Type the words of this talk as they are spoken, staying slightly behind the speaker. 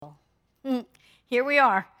here we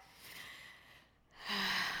are,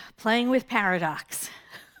 playing with paradox.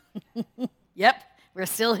 Yep, we're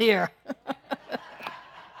still here.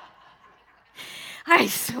 I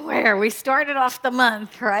swear, we started off the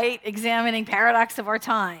month, right, examining paradox of our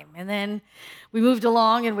time, and then we moved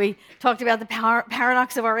along and we talked about the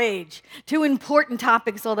paradox of our age. Two important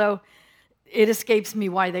topics, although it escapes me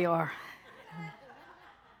why they are.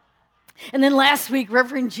 And then last week,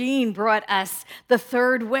 Reverend Jean brought us the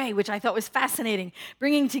third way, which I thought was fascinating,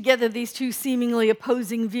 bringing together these two seemingly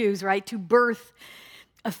opposing views, right, to birth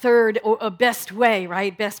a third or a best way,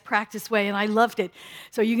 right, best practice way, and I loved it.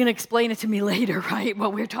 So you can explain it to me later, right,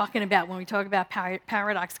 what we're talking about when we talk about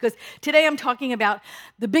paradox, because today I'm talking about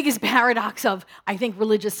the biggest paradox of, I think,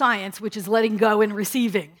 religious science, which is letting go and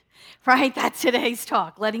receiving, right? That's today's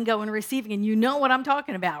talk, letting go and receiving, and you know what I'm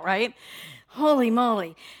talking about, right? Holy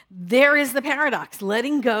moly. There is the paradox,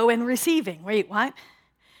 letting go and receiving. Wait, what?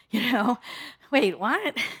 Wait,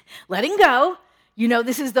 what? Letting go. You know,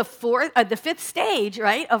 this is the fifth stage,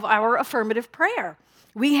 right, of our affirmative prayer.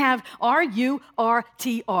 We have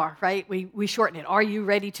R-U-R-T-R, right? We shorten it. Are you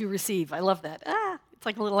ready to receive? I love that. It's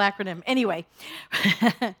like a little acronym. Anyway,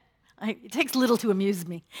 it takes little to amuse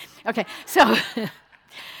me. Okay, so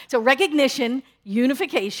recognition,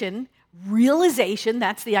 unification, realization,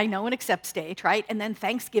 that's the I know and accept stage, right? And then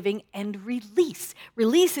thanksgiving and release.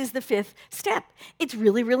 Release is the fifth step. It's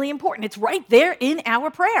really, really important. It's right there in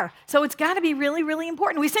our prayer. So it's got to be really, really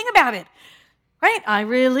important. We sing about it, right? I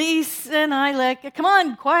release and I let go. Come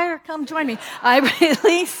on, choir, come join me. I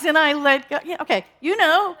release and I let go. Yeah, okay, you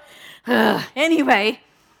know. Anyway,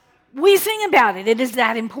 we sing about it. It is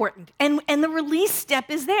that important. And the release step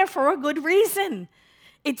is there for a good reason.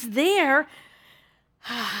 It's there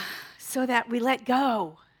so that we let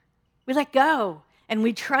go. We let go and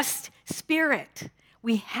we trust Spirit.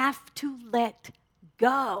 We have to let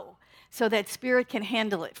go so that Spirit can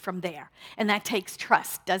handle it from there. And that takes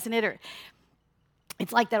trust, doesn't it?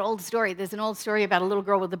 It's like that old story. There's an old story about a little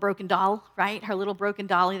girl with a broken doll, right? Her little broken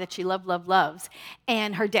dolly that she loves.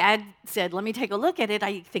 And her dad said, let me take a look at it.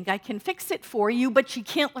 I think I can fix it for you, but she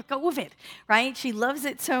can't let go of it, right? She loves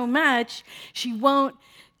it so much,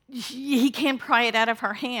 he can't pry it out of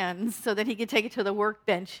her hands so that he could take it to the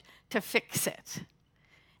workbench to fix it.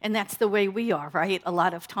 And that's the way we are, right? A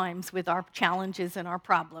lot of times with our challenges and our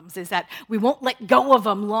problems is that we won't let go of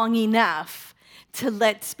them long enough to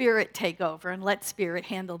let Spirit take over and let Spirit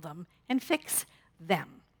handle them and fix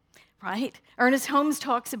them, right? Ernest Holmes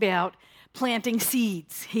talks about planting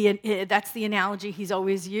seeds. That's the analogy he's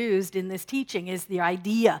always used in this teaching, is the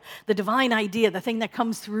idea, the divine idea, the thing that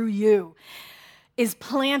comes through you, is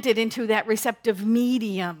planted into that receptive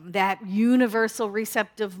medium, that universal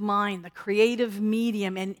receptive mind, the creative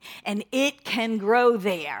medium, and it can grow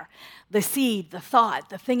there. The seed, the thought,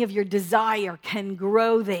 the thing of your desire can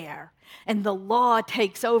grow there. And the law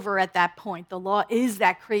takes over at that point. The law is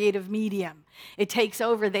that creative medium. It takes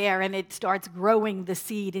over there and it starts growing the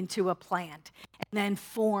seed into a plant. And then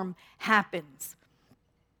form happens.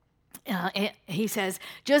 He says,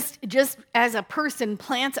 just as a person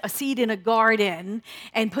plants a seed in a garden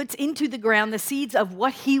and puts into the ground the seeds of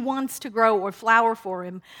what he wants to grow or flower for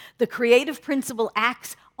him, the creative principle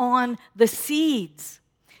acts on the seeds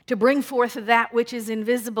to bring forth that which is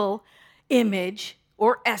invisible image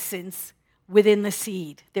or essence within the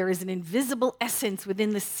seed. There is an invisible essence within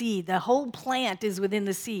the seed. The whole plant is within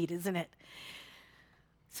the seed, isn't it?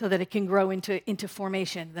 So that it can grow into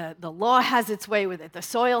formation. The law has its way with it. The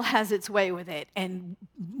soil has its way with it. And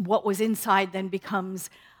what was inside then becomes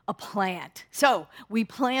a plant. So we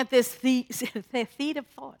plant this seed of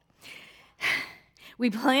thought. We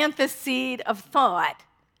plant the seed of thought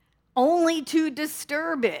only to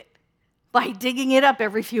disturb it by digging it up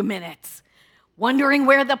every few minutes. Wondering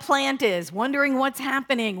where the plant is, wondering what's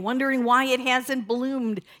happening, wondering why it hasn't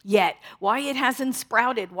bloomed yet, why it hasn't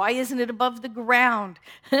sprouted, why isn't it above the ground?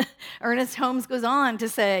 Ernest Holmes goes on to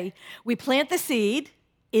say, we plant the seed,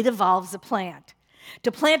 it evolves a plant.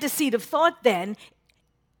 To plant a seed of thought then,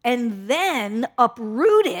 and then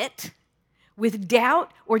uproot it with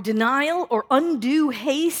doubt or denial or undue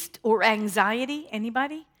haste or anxiety,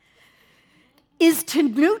 anybody? Is to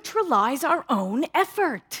neutralize our own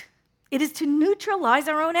effort. It is to neutralize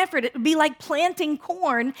our own effort. It would be like planting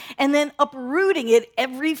corn and then uprooting it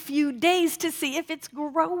every few days to see if it's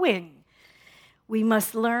growing. We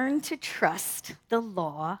must learn to trust the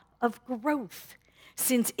law of growth,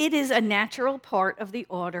 since it is a natural part of the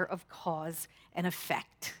order of cause and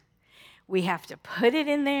effect. We have to put it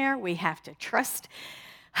in there. We have to trust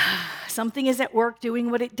something is at work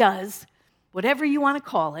doing what it does, whatever you want to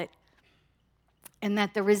call it. and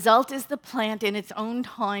that the result is the plant in its own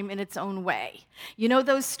time, in its own way. You know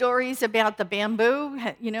those stories about the bamboo?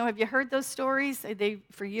 Have you heard those stories?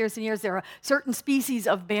 For years and years, there are certain species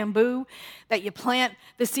of bamboo that you plant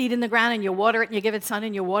the seed in the ground and you water it and you give it sun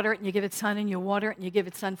and you water it and you give it sun and you water it and you give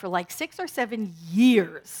it sun for like 6 or 7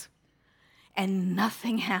 years, and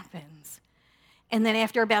nothing happens. And then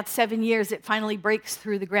after about 7 years, it finally breaks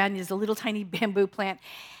through the ground. There's a little tiny bamboo plant,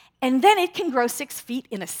 and then it can grow 6 feet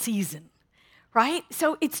in a season. Right?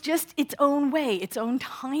 So it's just its own way, its own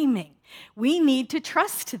timing. We need to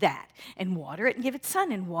trust that and water it and give it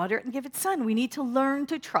sun and water it and give it sun. We need to learn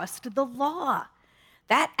to trust the law,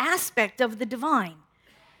 that aspect of the divine,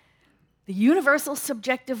 the universal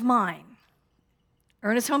subjective mind.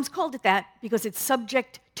 Ernest Holmes called it that because it's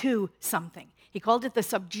subject to something. He called it the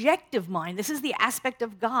subjective mind. This is the aspect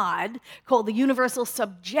of God called the universal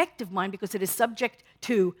subjective mind because it is subject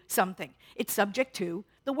to something. It's subject to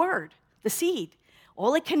the word. The seed.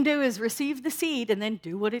 All it can do is receive the seed and then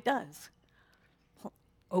do what it does.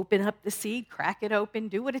 Open up the seed, crack it open,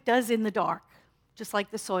 do what it does in the dark, just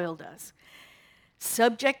like the soil does.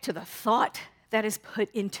 Subject to the thought that is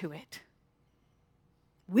put into it.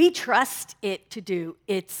 We trust it to do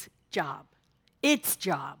its job. Its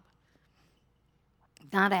job.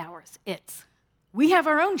 Not ours, its. We have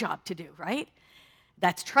our own job to do, right?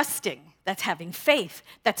 That's trusting, that's having faith,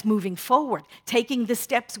 that's moving forward, taking the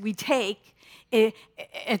steps we take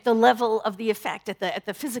at the level of the effect, at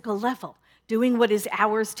the physical level, doing what is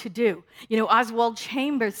ours to do. Oswald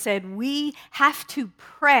Chambers said, we have to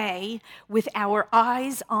pray with our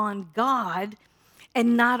eyes on God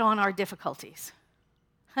and not on our difficulties.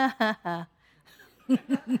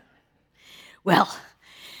 Well,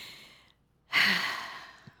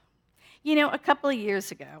 a couple of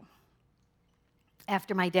years ago,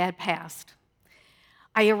 after my dad passed,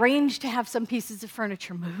 I arranged to have some pieces of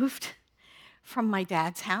furniture moved from my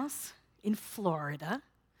dad's house in Florida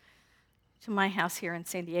to my house here in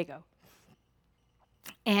San Diego.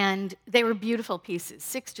 And they were beautiful pieces,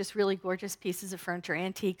 6 just really gorgeous pieces of furniture,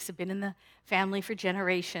 antiques, have been in the family for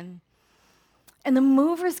generations. And the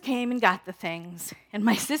movers came and got the things. And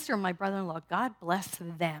my sister and my brother-in-law, God bless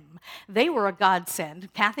them, they were a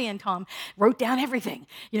godsend. Kathy and Tom wrote down everything,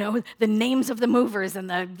 the names of the movers and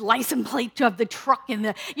the license plate of the truck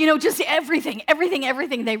and just everything.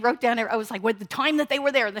 They wrote down, I was like, the time that they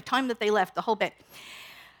were there, the time that they left, the whole bit.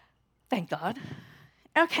 Thank God.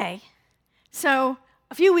 Okay, so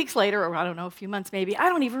a few weeks later, or I don't know, a few months maybe, I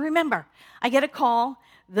don't even remember, I get a call.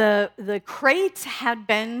 The crates had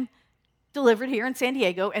been delivered here in San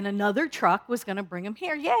Diego, and another truck was going to bring them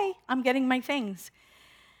here. Yay, I'm getting my things.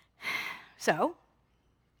 So,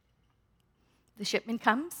 the shipment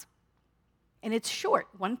comes, and it's short,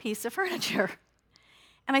 1 piece of furniture.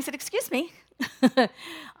 And I said, excuse me,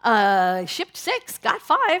 shipped 6, got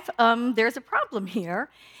 5, there's a problem here.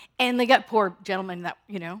 And they got poor gentleman that,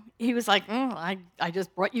 he was like, I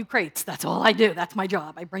just brought you crates. That's all I do. That's my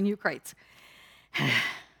job. I bring you crates.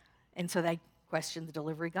 And so they questioned the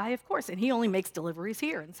delivery guy, of course, and he only makes deliveries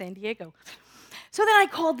here in San Diego. So then I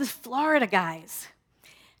called the Florida guys.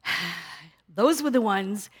 Those were the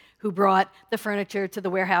ones who brought the furniture to the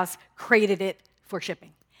warehouse, crated it for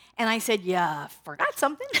shipping. And I said, yeah, forgot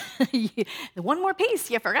something. The 1 more piece,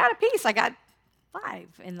 you forgot a piece. I got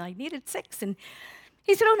 5, and I needed 6. And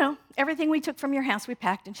he said, oh, no, everything we took from your house, we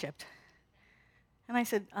packed and shipped. And I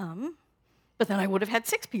said, but then I would have had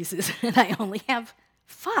 6 pieces, and I only have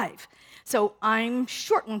 5. So I'm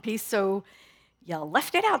short 1 piece, so you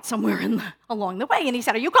left it out somewhere along the way. And he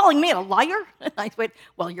said, are you calling me a liar? And I went,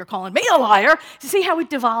 well, you're calling me a liar. To see how it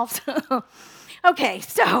devolves. Okay,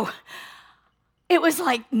 so it was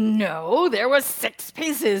like, no, there was 6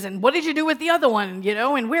 pieces, and what did you do with the other one,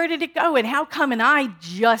 and where did it go, and how come? And I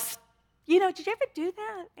just, did you ever do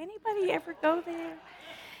that? Anybody ever go there?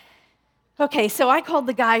 Okay, so I called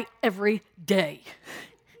the guy every day.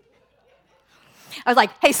 I was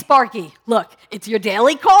like, hey, Sparky, look, it's your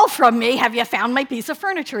daily call from me. Have you found my piece of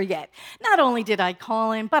furniture yet? Not only did I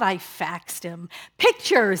call him, but I faxed him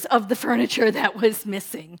pictures of the furniture that was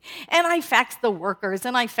missing. And I faxed the workers,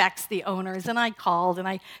 and I faxed the owners, and I called, and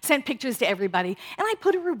I sent pictures to everybody, and I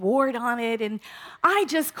put a reward on it, and I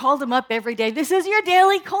just called him up every day. This is your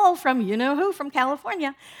daily call from you-know-who, from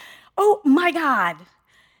California. Oh, my God.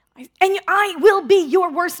 And I will be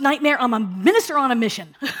your worst nightmare. I'm a minister on a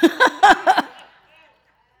mission.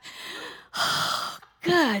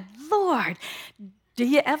 Good Lord. Do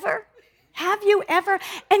you ever? Have you ever?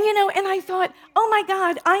 And and I thought, oh my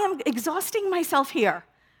God, I am exhausting myself here,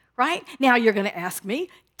 right? Now you're going to ask me,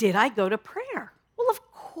 did I go to prayer? Well, of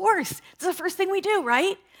course. It's the first thing we do,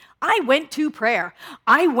 right? I went to prayer.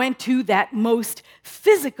 I went to that most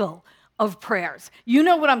physical of prayers. You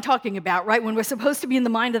know what I'm talking about, right? When we're supposed to be in the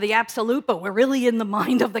mind of the absolute, but we're really in the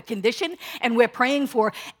mind of the condition, and we're praying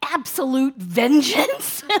for absolute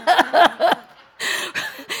vengeance.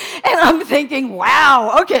 And I'm thinking,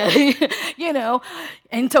 wow, okay,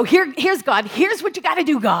 And so here's God. Here's what you got to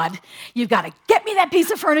do, God. You've got to get me that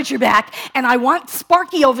piece of furniture back, and I want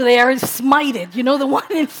Sparky over there smited. You know, the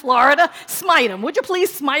one in Florida? Smite him. Would you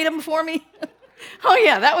please smite him for me? Oh,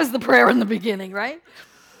 yeah, that was the prayer in the beginning, right?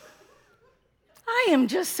 I am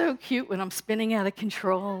just so cute when I'm spinning out of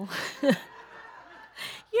control.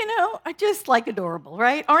 I just like adorable,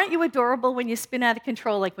 right? Aren't you adorable when you spin out of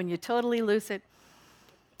control, like when you totally lose it?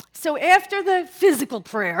 So after the physical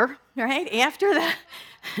prayer, right,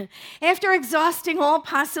 after exhausting all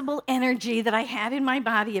possible energy that I had in my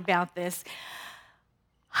body about this,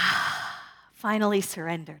 finally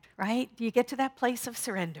surrendered, right? Do you get to that place of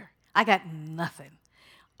surrender? I got nothing.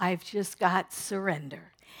 I've just got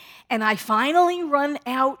surrender. And I finally run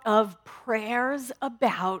out of prayers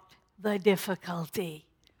about the difficulty.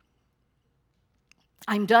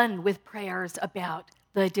 I'm done with prayers about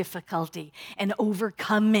the difficulty and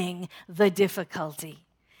overcoming the difficulty.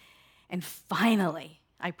 And finally,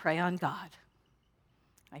 I pray on God.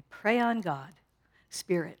 I pray on God,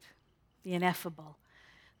 Spirit, the ineffable,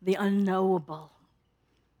 the unknowable,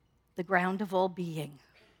 the ground of all being.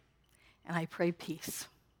 And I pray peace.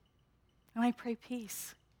 And I pray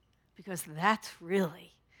peace because that's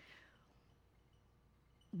really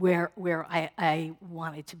where I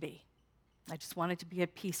wanted to be. I just wanted to be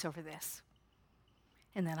at peace over this.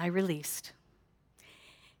 And then I released.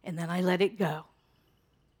 And then I let it go.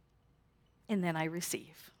 And then I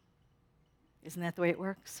receive. Isn't that the way it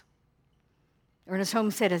works? Ernest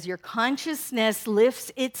Holmes said, as your consciousness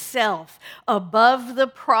lifts itself above the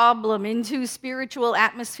problem into spiritual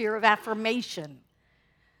atmosphere of affirmation,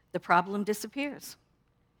 the problem disappears.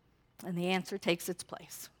 And the answer takes its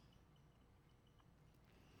place.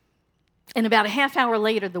 And about a half hour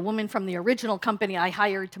later, the woman from the original company I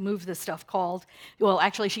hired to move this stuff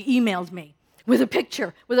actually she emailed me with a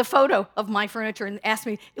picture, with a photo of my furniture and asked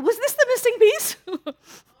me, was this the missing piece?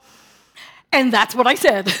 And that's what I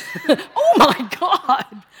said.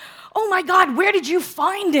 Oh my God, where did you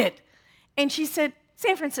find it? And she said,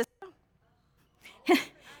 San Francisco.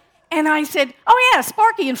 And I said, oh yeah,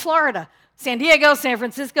 Sparky in Florida. San Diego, San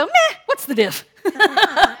Francisco, meh, what's the diff?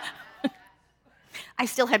 I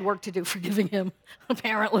still had work to do forgiving him,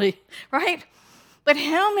 apparently, right? But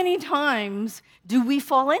how many times do we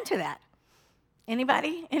fall into that?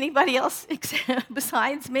 Anybody? Anybody else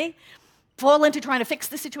besides me? Fall into trying to fix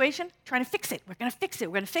the situation? Trying to fix it. We're going to fix it.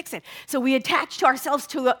 We're going to fix it. So we attach ourselves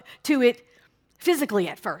to it physically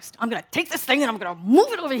at first. I'm going to take this thing and I'm going to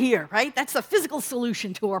move it over here, right? That's the physical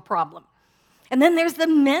solution to our problem. And then there's the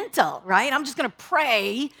mental, right? I'm just going to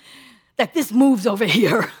pray that this moves over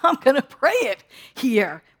here. I'm going to pray it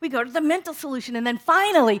here. We go to the mental solution, and then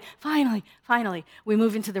finally, we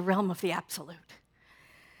move into the realm of the absolute.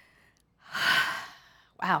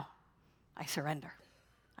 Wow, I surrender.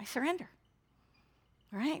 All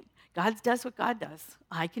right? God does what God does.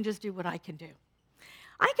 I can just do what I can do.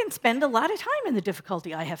 I can spend a lot of time in the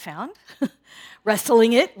difficulty I have found,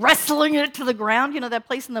 wrestling it to the ground. You know that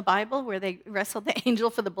place in the Bible where they wrestled the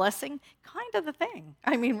angel for the blessing? Kind of the thing.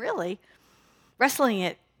 I mean, really. Wrestling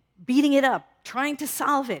it, beating it up, trying to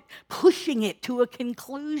solve it, pushing it to a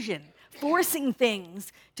conclusion, forcing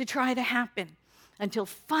things to try to happen until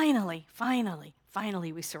finally,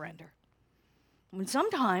 we surrender. And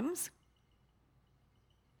sometimes,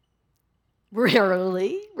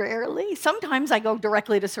 rarely, sometimes I go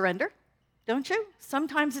directly to surrender, don't you?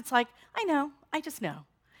 Sometimes it's like, I just know.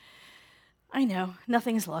 I know,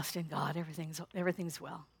 nothing is lost in God, everything's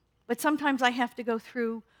well. But sometimes I have to go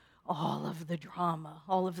through all of the drama,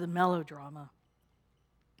 all of the melodrama.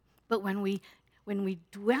 But when we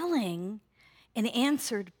dwelling in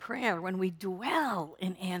answered prayer,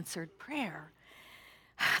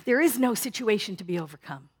 there is no situation to be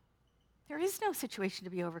overcome. There's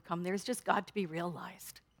just God to be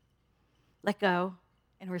realized. Let go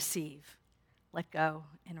and receive. Let go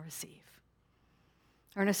and receive.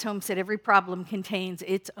 Ernest Holmes said, every problem contains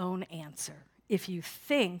its own answer. If you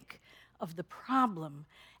think of the problem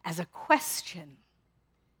as a question,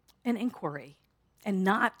 an inquiry, and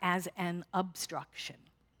not as an obstruction.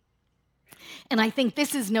 And I think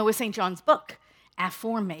this is Noah St. John's book,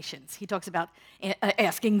 Affirmations. He talks about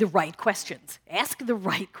asking the right questions. Ask the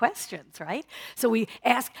right questions, right? So we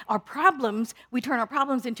ask our problems, we turn our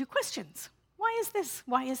problems into questions. Why is this?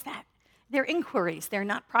 Why is that? They're inquiries. They're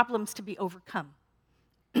not problems to be overcome.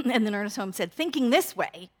 And then Ernest Holmes said, thinking this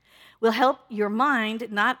way will help your mind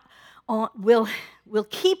not on, will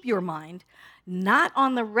keep your mind not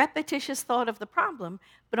on the repetitious thought of the problem,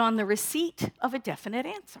 but on the receipt of a definite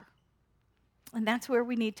answer. And that's where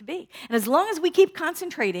we need to be. And as long as we keep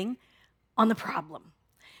concentrating on the problem,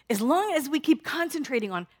 as long as we keep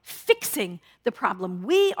concentrating on fixing the problem,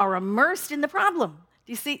 we are immersed in the problem.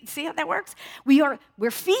 Do you see how that works?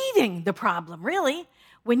 We're feeding the problem, really.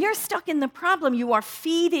 When you're stuck in the problem, you are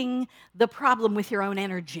feeding the problem with your own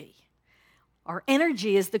energy. Our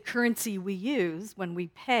energy is the currency we use when we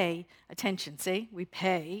pay attention. See, we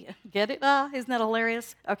pay. Get it? Isn't that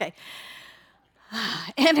hilarious? Okay.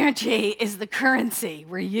 Energy is the currency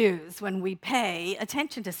we use when we pay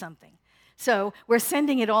attention to something. So we're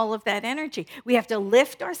sending it all of that energy. We have to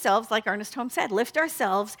lift ourselves, like Ernest Holmes said, lift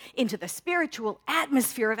ourselves into the spiritual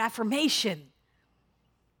atmosphere of affirmation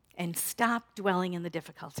and stop dwelling in the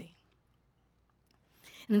difficulty.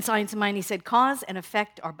 And in Science of Mind, he said, cause and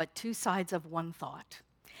effect are but two sides of one thought.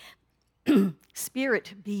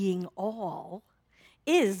 Spirit being all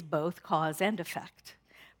is both cause and effect.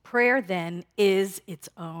 Prayer, then, is its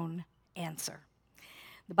own answer.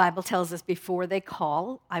 The Bible tells us before they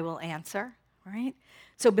call, I will answer, right?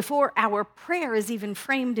 So before our prayer is even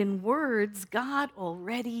framed in words, God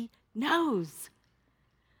already knows.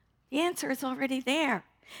 The answer is already there.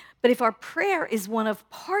 But if our prayer is one of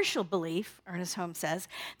partial belief, Ernest Holmes says,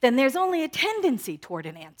 then there's only a tendency toward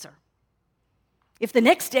an answer. If the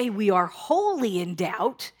next day we are wholly in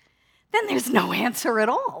doubt, then there's no answer at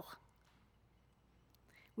all.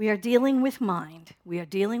 We are dealing with mind. We are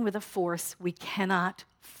dealing with a force we cannot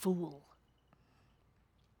fool.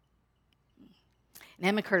 And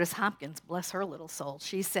Emma Curtis Hopkins, bless her little soul,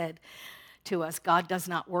 she said to us, God does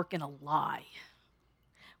not work in a lie,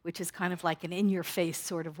 which is kind of like an in-your-face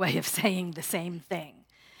sort of way of saying the same thing.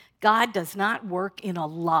 God does not work in a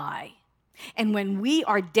lie. And when we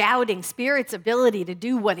are doubting Spirit's ability to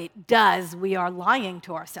do what it does, we are lying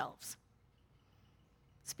to ourselves.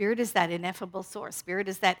 Spirit is that ineffable source. Spirit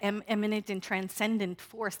is that eminent and transcendent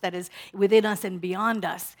force that is within us and beyond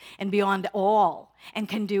all, and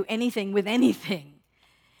can do anything with anything.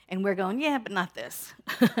 And we're going, yeah, but not this,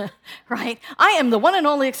 right? I am the one and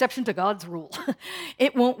only exception to God's rule.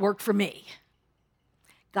 It won't work for me.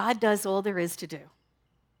 God does all there is to do.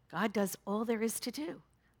 God does all there is to do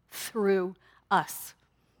through us.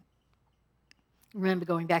 Remember,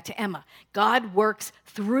 going back to Emma, God works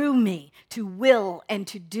through me to will and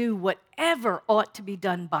to do whatever ought to be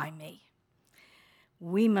done by me.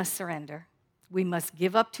 We must surrender. We must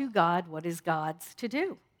give up to God what is God's to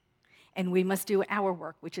do. And we must do our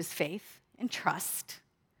work, which is faith and trust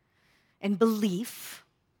and belief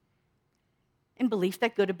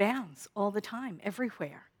that good abounds all the time,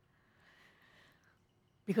 everywhere.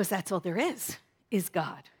 Because that's all there is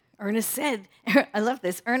God. Ernest said, I love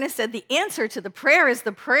this, Ernest said, the answer to the prayer is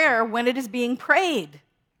the prayer when it is being prayed.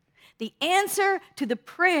 The answer to the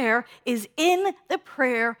prayer is in the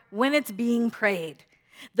prayer when it's being prayed.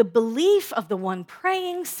 The belief of the one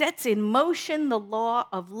praying sets in motion the law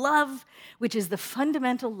of love, which is the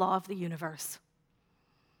fundamental law of the universe.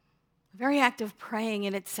 The very act of praying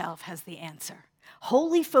in itself has the answer.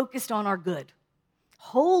 Wholly focused on our good,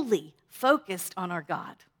 wholly focused on our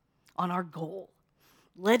God, on our goal.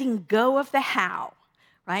 Letting go of the how,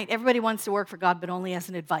 right? Everybody wants to work for God, but only as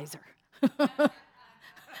an advisor.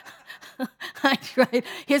 Right?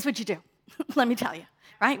 Here's what you do. Let me tell you,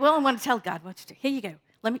 right? Well, I want to tell God what to do. Here you go.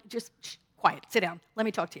 Let me just, quiet, sit down. Let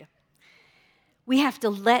me talk to you. We have to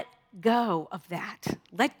let go of that.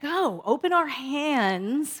 Let go. Open our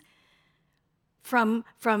hands from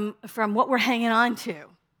what we're hanging on to,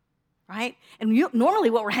 right? And normally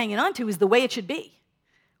what we're hanging on to is the way it should be,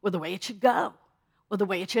 or the way it should go, or the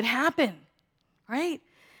way it should happen, right?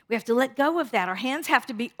 We have to let go of that. Our hands have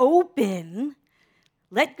to be open.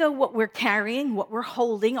 Let go what we're carrying, what we're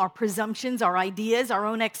holding, our presumptions, our ideas, our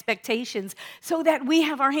own expectations, so that we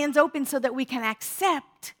have our hands open so that we can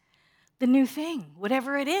accept the new thing,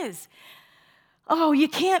 whatever it is. Oh, you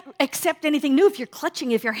can't accept anything new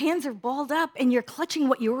if your hands are balled up and you're clutching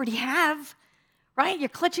what you already have. Right? You're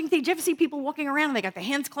clutching things. Do you ever see people walking around and they got their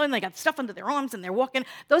hands closed and they got stuff under their arms and they're walking?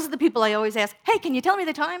 Those are the people I always ask, hey, can you tell me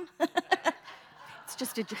the time? It's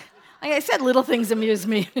just, like I said, little things amuse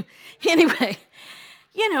me. Anyway,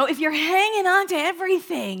 if you're hanging on to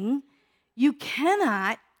everything, you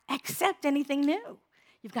cannot accept anything new.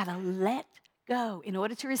 You've got to let go in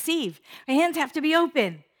order to receive. Our hands have to be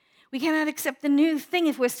open. We cannot accept the new thing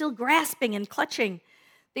if we're still grasping and clutching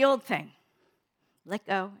the old thing. Let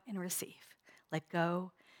go and receive. Let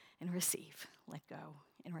go and receive. Let go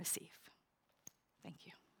and receive. Thank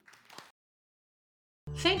you.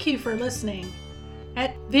 Thank you for listening.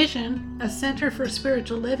 At Vision, a center for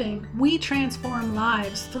spiritual living, we transform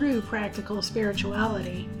lives through practical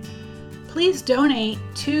spirituality. Please donate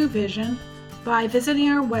to Vision by visiting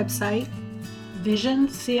our website,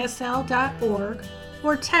 visioncsl.org,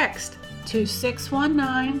 or text to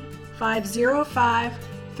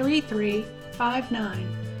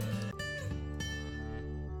 619-505-3359.